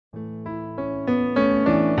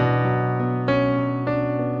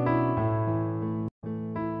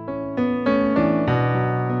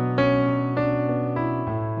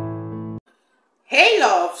Hey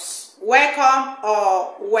loves, welcome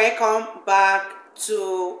back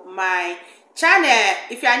to my channel.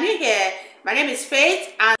 If you are new here, my name is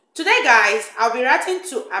Faith, and today guys I'll be reacting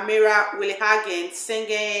to Amira Willinghagen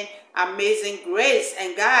singing Amazing Grace.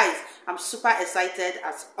 And guys, I'm super excited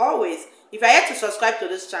as always. If you are yet to subscribe to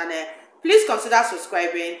this channel, please consider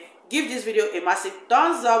subscribing. Give this video a massive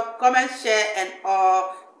thumbs up, comment, share, and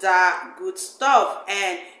all that good stuff.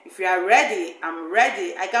 And if you are ready, I'm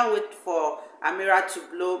ready. I can't wait for Amira to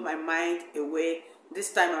blow my mind away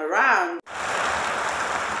this time around.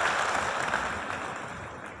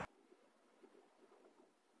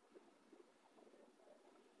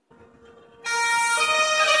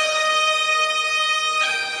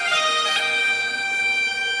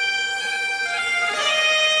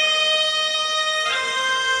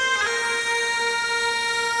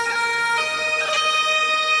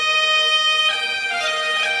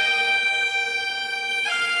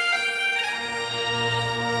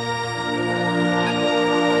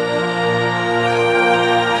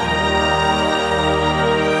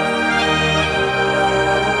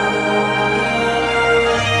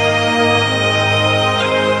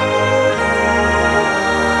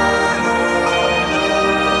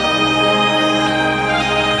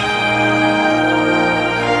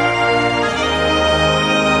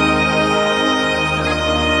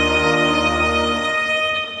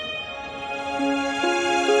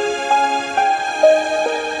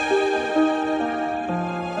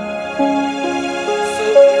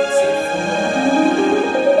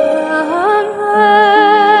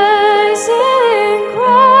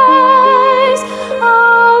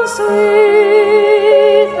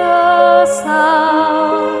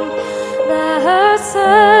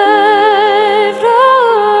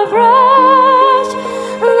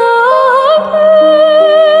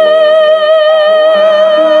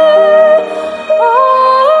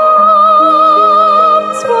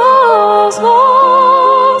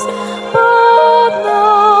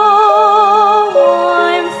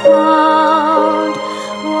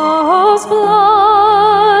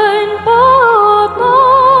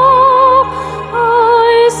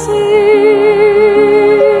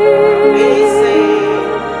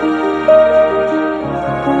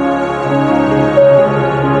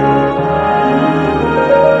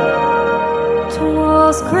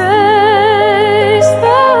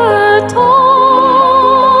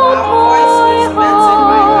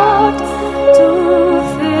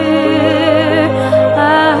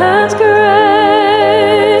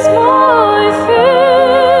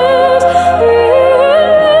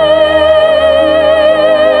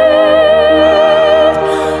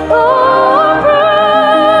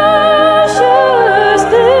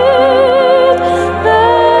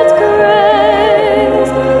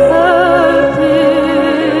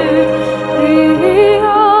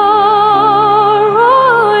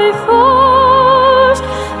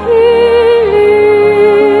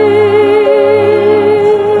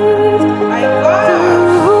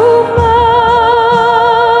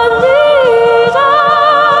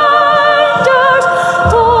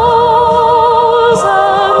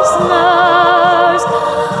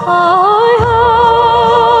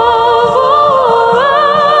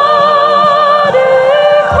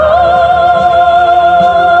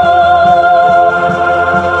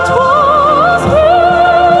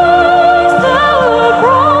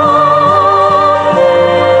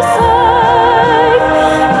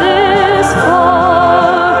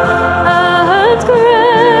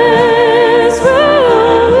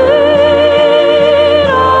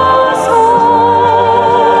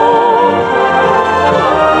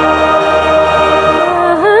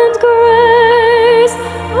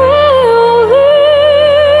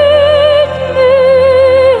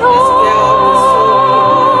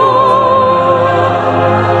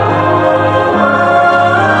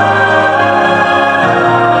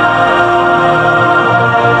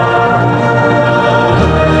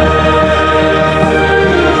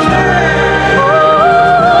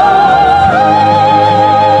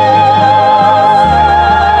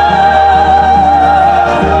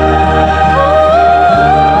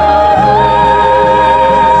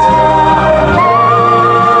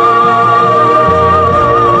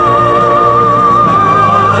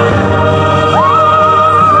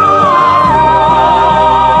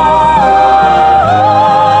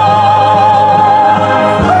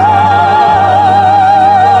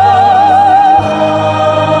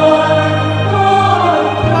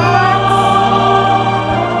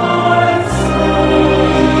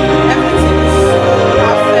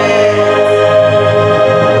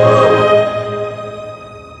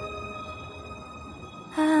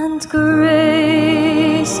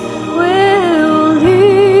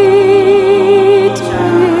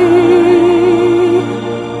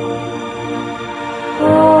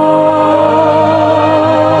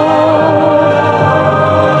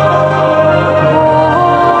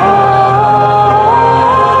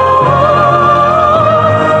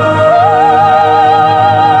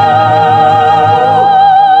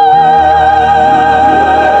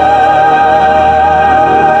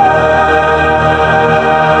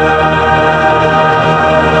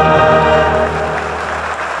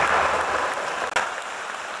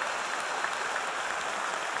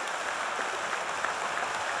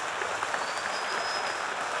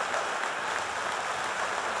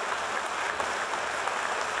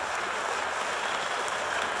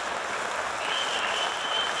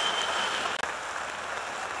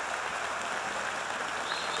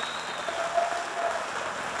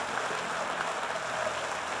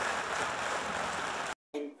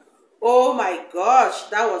 gosh,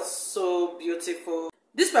 that was so beautiful.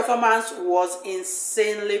 This performance was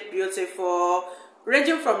insanely beautiful.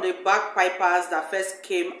 Ranging from the bagpipers that first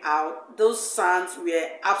came out, those sounds were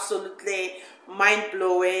absolutely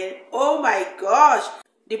mind-blowing. Oh my gosh.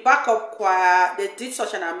 The backup choir, they did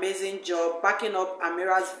such an amazing job backing up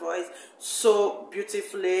Amira's voice so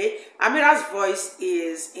beautifully. Amira's voice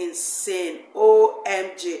is insane.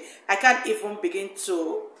 OMG. I can't even begin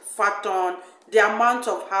to fathom the amount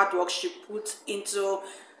of hard work she put into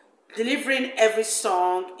delivering every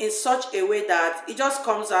song in such a way that it just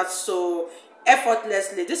comes out so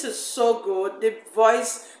effortlessly. This is so good. The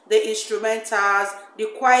voice, the instrumentals, the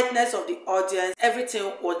quietness of the audience,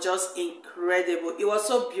 everything was just incredible. It was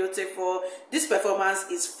so beautiful. This performance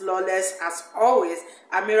is flawless as always.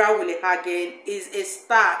 Amira Willinghagen is a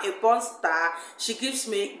star, a born star. She gives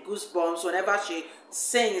me goosebumps whenever she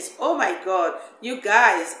sings. Oh my god, you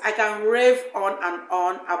guys, I can rave on and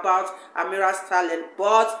on about Amira's talent,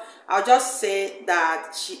 but I'll just say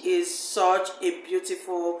that she is such a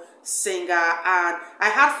beautiful singer, and I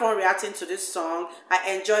had fun reacting to this song.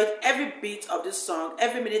 I enjoyed every beat of this song,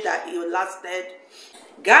 every minute that it lasted.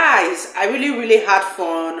 Guys, I really had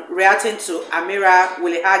fun reacting to Amira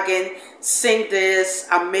Willinghagen sing this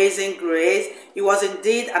Amazing Grace. It was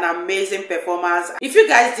indeed an amazing performance. If you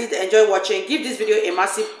guys did enjoy watching, give this video a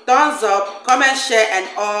massive thumbs up, comment, share, and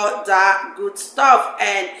all that good stuff.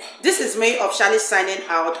 And this is me officially signing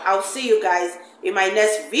out. I'll see you guys in my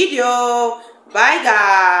next video. Bye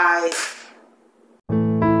guys.